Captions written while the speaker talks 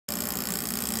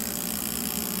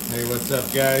Hey, what's up,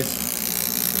 guys?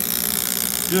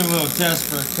 Doing a little test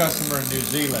for a customer in New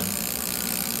Zealand.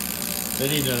 They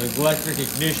need an electric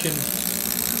ignition,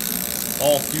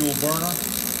 all fuel burner.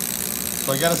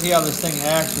 So I gotta see how this thing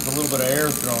acts with a little bit of air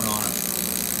thrown on it.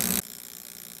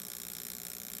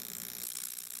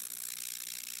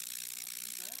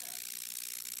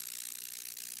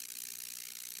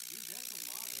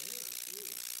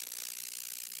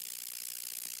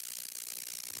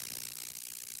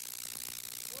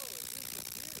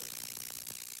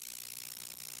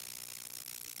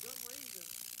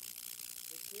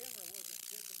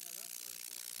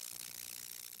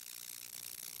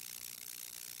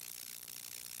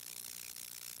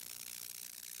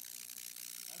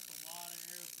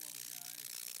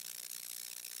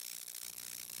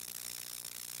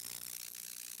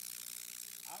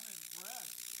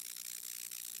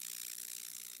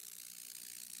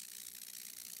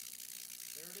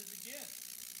 There it is again.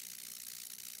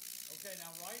 Okay, now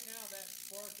right now that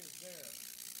spark is there.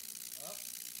 Up.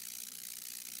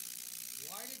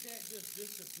 Why did that just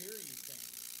disappear, you think?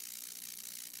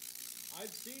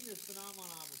 I've seen this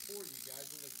phenomenon before, you guys,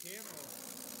 with a camera.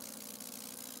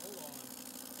 Hold on.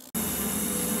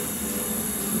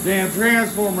 Damn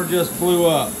transformer just blew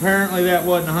up. Apparently that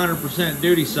wasn't 100%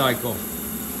 duty cycle.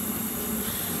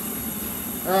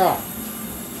 Oh.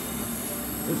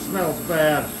 It smells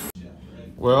bad.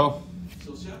 Well,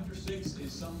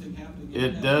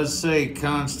 it does say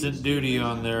constant duty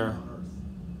on there.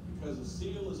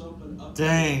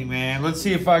 Dang, man. Let's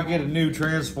see if I get a new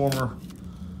transformer.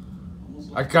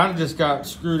 I kind of just got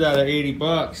screwed out of 80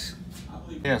 bucks.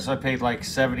 Yes, I paid like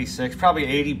 76, probably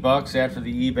 80 bucks after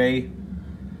the eBay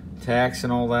tax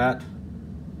and all that.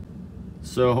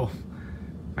 So,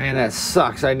 man, that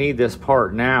sucks. I need this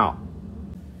part now.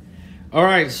 All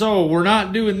right, so we're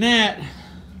not doing that.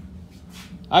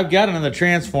 I've got another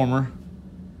transformer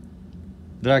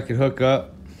that I could hook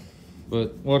up,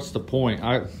 but what's the point?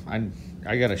 I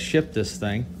gotta ship this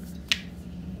thing,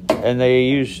 and they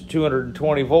use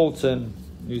 220 volts in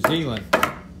New Zealand.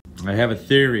 I have a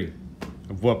theory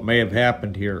of what may have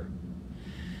happened here,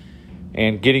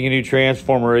 and getting a new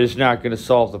transformer is not going to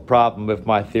solve the problem if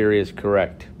my theory is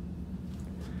correct.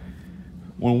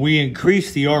 When we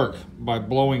increased the arc by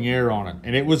blowing air on it,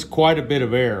 and it was quite a bit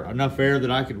of air, enough air that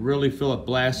I could really feel it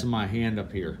blasting my hand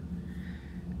up here.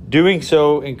 Doing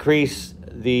so increased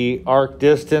the arc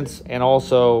distance and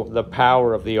also the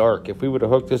power of the arc. If we would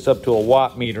have hooked this up to a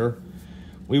watt meter,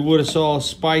 we would have saw a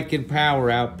spike in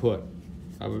power output.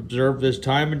 I've observed this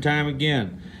time and time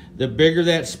again. The bigger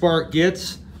that spark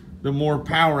gets, the more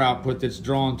power output that's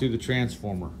drawn through the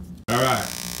transformer. All right.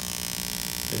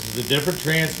 This is a different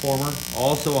transformer,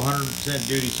 also 100%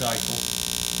 duty cycle.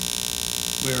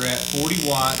 We're at 40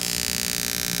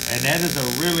 watts, and that is a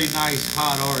really nice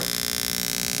hot arc.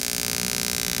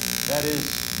 That is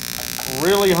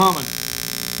really humming.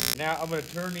 Now I'm going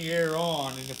to turn the air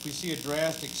on, and if we see a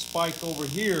drastic spike over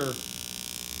here,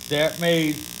 that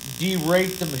may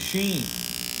derate the machine.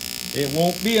 It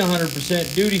won't be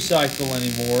 100% duty cycle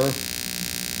anymore.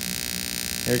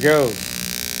 There it goes.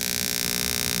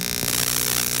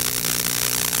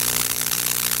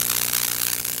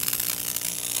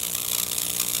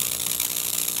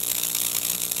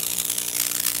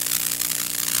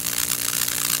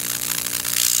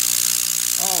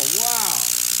 Oh, wow.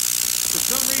 For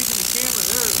some reason, the camera,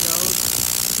 there it goes.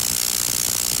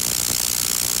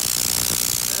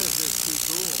 That is just too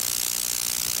cool.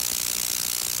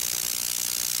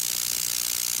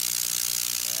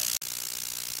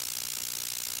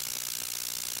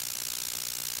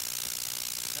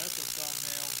 That's a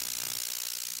thumbnail.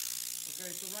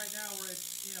 Okay, so right now we're at,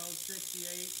 68.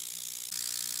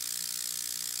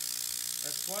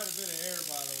 That's quite a bit of air,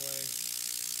 by the way.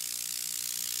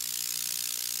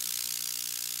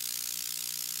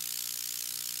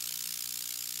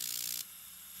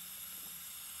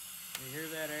 You hear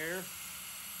that air?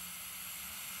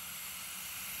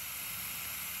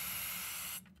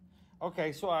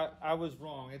 Okay, so I was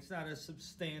wrong. It's not a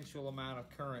substantial amount of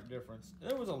current difference.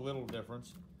 There was a little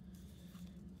difference.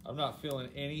 I'm not feeling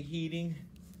any heating.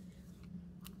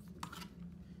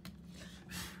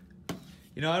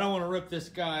 I don't want to rip this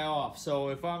guy off. So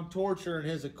if I'm torturing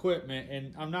his equipment,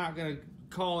 and I'm not going to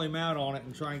call him out on it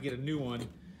and try and get a new one.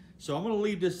 So I'm going to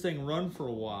leave this thing run for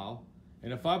a while.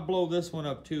 And if I blow this one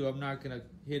up too, I'm not going to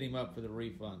hit him up for the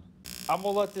refund. I'm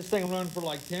going to let this thing run for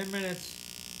like 10 minutes.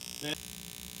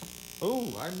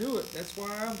 Oh, I knew it. That's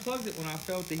why I unplugged it when I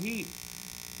felt the heat.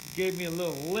 It gave me a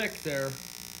little lick there.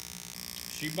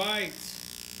 She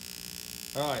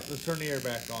bites. All right, let's turn the air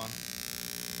back on.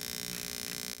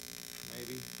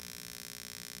 Maybe.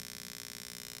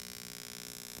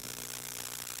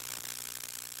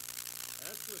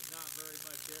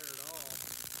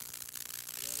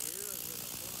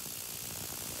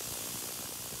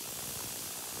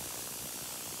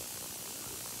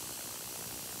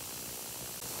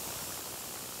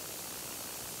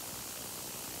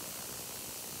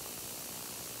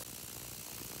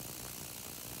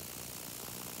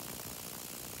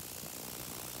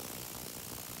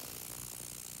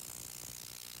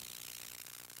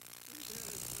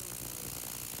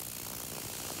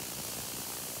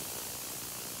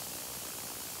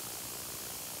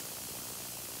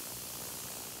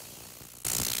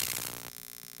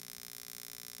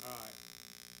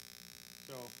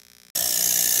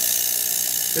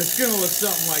 It's gonna look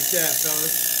something like that,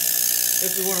 fellas.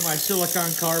 This is one of my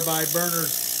silicon carbide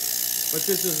burners, but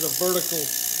this is a vertical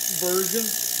version.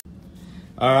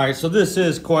 All right, so this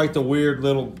is quite the weird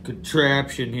little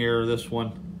contraption here, this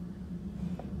one.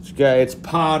 It's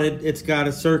potted, it's got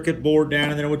a circuit board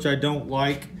down in there, which I don't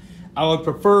like. I would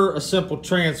prefer a simple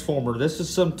transformer. This is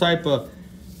some type of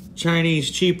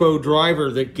Chinese cheapo driver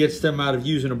that gets them out of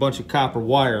using a bunch of copper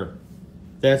wire.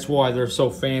 That's why they're so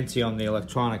fancy on the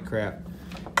electronic crap.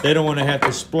 They don't want to have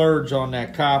to splurge on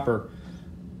that copper.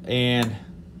 And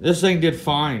this thing did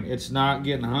fine. It's not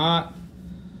getting hot.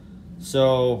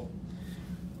 So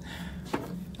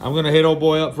I'm going to hit old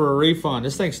boy up for a refund.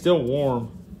 This thing's still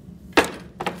warm.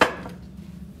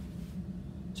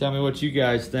 Tell me what you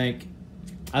guys think.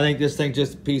 I think this thing's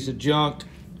just a piece of junk.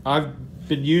 I've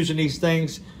been using these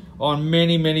things on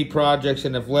many, many projects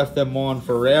and have left them on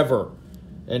forever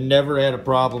and never had a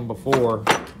problem before.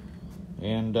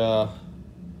 And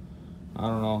I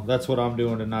don't know. That's what I'm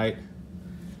doing tonight.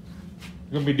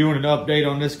 I'm going to be doing an update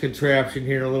on this contraption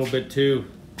here a little bit too.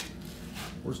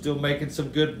 We're still making some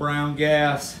good brown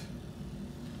gas.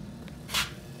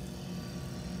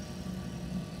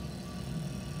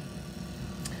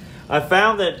 I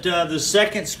found that the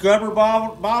second scrubber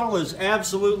bottle is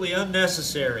absolutely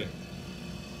unnecessary.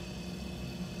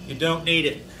 You don't need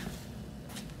it.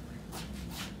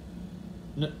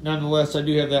 Nonetheless, I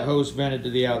do have that hose vented to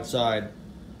the outside.